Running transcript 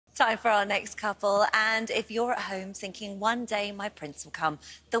Time for our next couple. And if you're at home thinking one day my prince will come,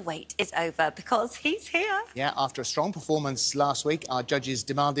 the wait is over because he's here. Yeah, after a strong performance last week, our judges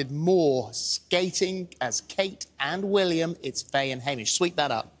demanded more skating as Kate and William. It's Faye and Hamish. Sweep that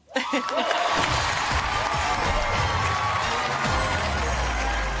up.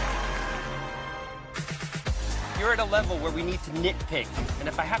 You're at a level where we need to nitpick, and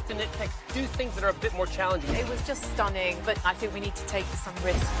if I have to nitpick, do things that are a bit more challenging. It was just stunning, but I think we need to take some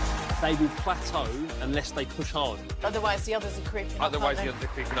risks. They will plateau unless they push hard. Otherwise, the others are creeping up. Otherwise, the others are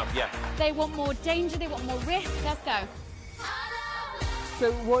creeping up, yeah. They want more danger, they want more risk. Let's go.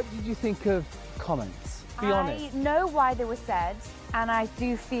 So what did you think of comments? Be honest. I know why they were said, and I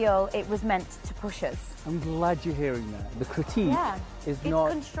do feel it was meant to push us. I'm glad you're hearing that. The critique is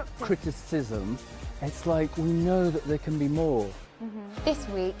not criticism. It's like, we know that there can be more. This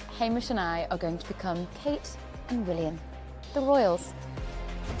week, Hamish and I are going to become Kate and William, the royals.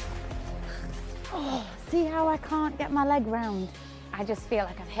 Oh, see how I can't get my leg round? I just feel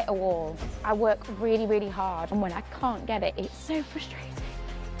like I've hit a wall. I work really, really hard, and when I can't get it, it's so frustrating.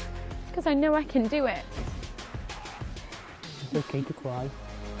 Because I know I can do it. It's okay to cry.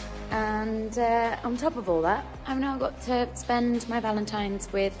 And on top of all that, I've now got to spend my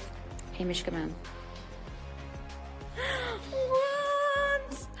Valentine's with Hamish Gaman.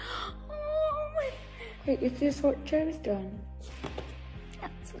 What? Oh my... Wait, is this what Joe's done?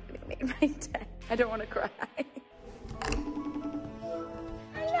 That's what made my day. I don't want to cry.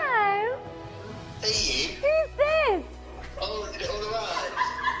 Hello? Hey. Who's this? Oh, is it all right?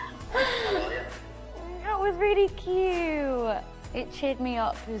 How are you? That was really cute. It cheered me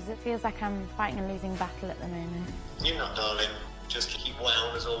up because it feels like I'm fighting a losing battle at the moment. You're not, darling. Just keep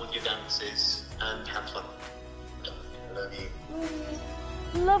wowing us all with your dances and have fun. I love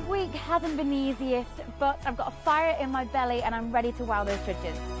you. Love Week hasn't been the easiest, but I've got a fire in my belly and I'm ready to wow those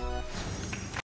judges.